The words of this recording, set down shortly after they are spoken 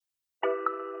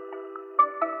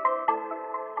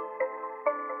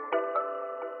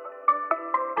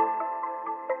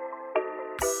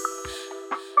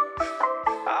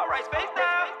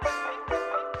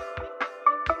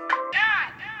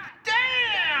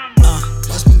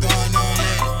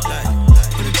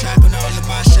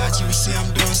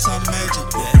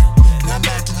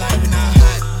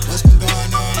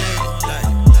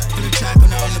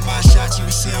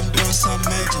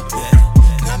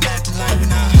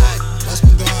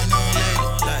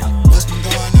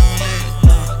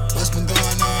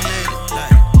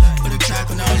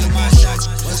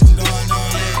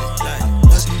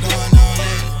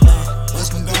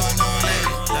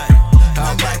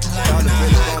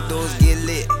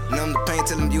Numb the pain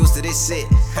till I'm used to this shit.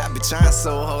 I be trying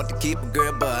so hard to keep a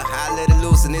girl, but I let it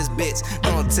loose in this bitch.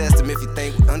 Don't test him if you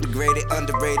think we underrated,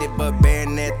 underrated, but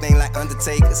bearing that thing like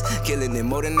undertakers. Killing it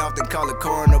more than often, call it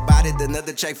coroner about it.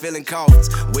 Another track filling coffins.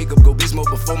 Wake up, go beast mode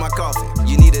before my coffin.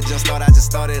 You need a jump start, I just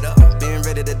started up. Been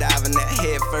ready to dive in that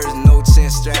head first, no chin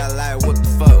strap. Like what the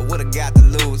fuck, what I got to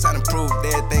lose? I done proved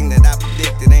everything that I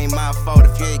predicted. Ain't my fault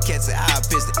if you ain't catch it. I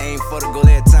pitch the aim for the goal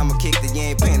every time I kick it. You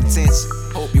ain't paying attention.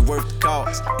 Hope you worth the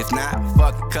cost. If not,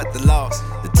 fuck it, cut the loss.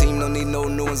 The team don't need no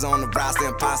new ones on the roster.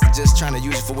 Imposter just trying to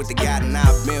use it for what they got. And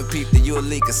I've been peeped that you a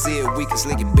leak. I see it, we can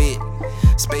slick it bit.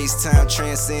 Space time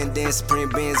transcendent, supreme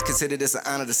beings. Consider this an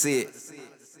honor to see it.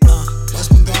 What's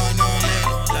been going on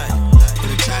lately? Put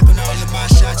a track on all of my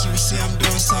shots, you see I'm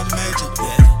doing something major.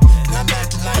 And I'm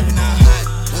acting like we're not hot.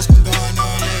 What's been going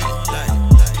on lately?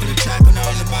 Put a track on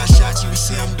all of my shots, you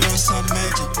see I'm doing something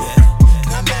major.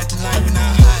 And I'm acting like we're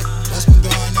not hot. What's been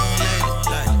going on lately?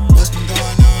 What's been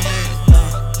going on lately?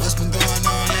 What's been going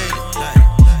on lately?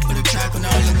 Put a track on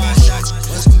all of my shots.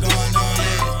 What's been going on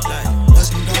lately? What's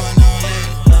been going on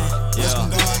lately? What's been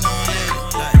going on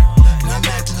lately? And I'm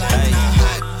acting like we're not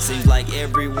hot. Seems like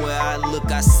everywhere I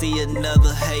look, I see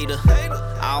another hater.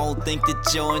 I don't think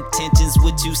that your intentions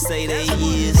what you say they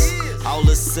is. All of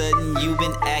a sudden you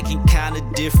been acting kinda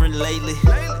different lately.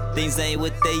 Things ain't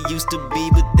what they used to be,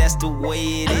 but that's the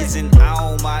way it is. And I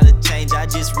don't mind a change, I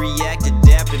just react,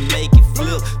 adapt, and make it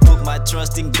flip. Put my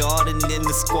trust in God and in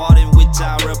the squad in which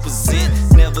I represent.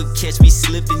 Never catch me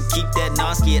slipping, keep that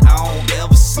non-skid, I don't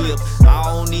ever slip. I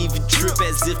don't even trip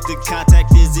as if the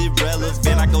contact is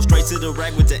irrelevant. I go straight to the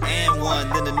rack with the and one,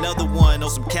 then another one on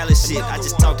some Cali shit. I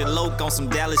just talked to Loke on some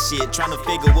Dallas shit, trying to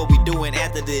figure what we doing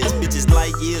after this. Bitches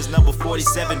light years, number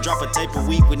 47, drop a tape a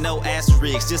week with no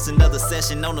asterisks. Just another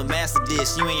session on the master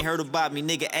dish. You ain't heard about me,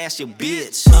 nigga, ask your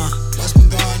bitch. What's been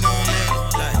going on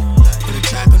lately? Put a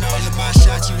track on all of my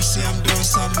shots, you see I'm doing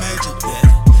something major.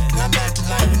 And I'm acting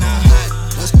like we're not hot.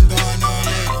 What's been going on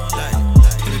lately?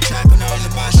 Put a track on all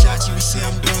of my shots, you see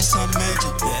I'm doing something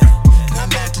major. And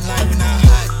I'm acting like we're not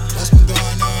hot. What's been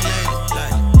going on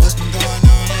lately? What's been going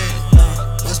on lately?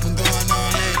 What's been going on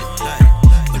lately?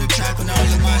 Put a track on all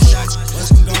of my shots.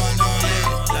 What's been going on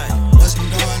lately? What's been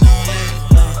going on lately?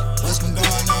 What's been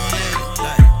going on lately?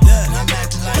 And I'm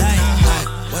acting like we're not hot.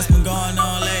 What's been going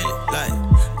on lately?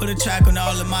 Put a track on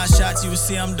all of my shots, you will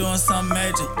see I'm doing something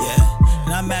major.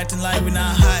 And I'm acting like we're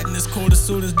not hot, and it's cool to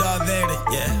suit as Darth Vader.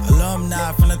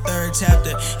 Alumni from the 3rd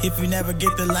chapter. If you never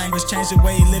get the language, change the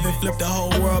way you live and flip the whole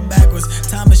world backwards.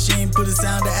 Time machine, put a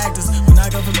sound to actors. When I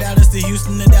go from Dallas to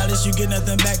Houston to Dallas, you get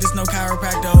nothing back. There's no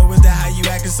chiropractor. Oh, is that how you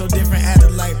acting so different?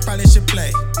 Acting like probably should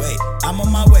play. Wait, I'm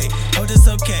on my way. Oh, it's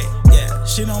okay.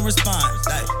 She don't respond.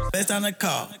 Like, best on the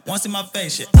call. Once in my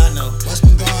face, shit, I know what's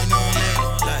been going on.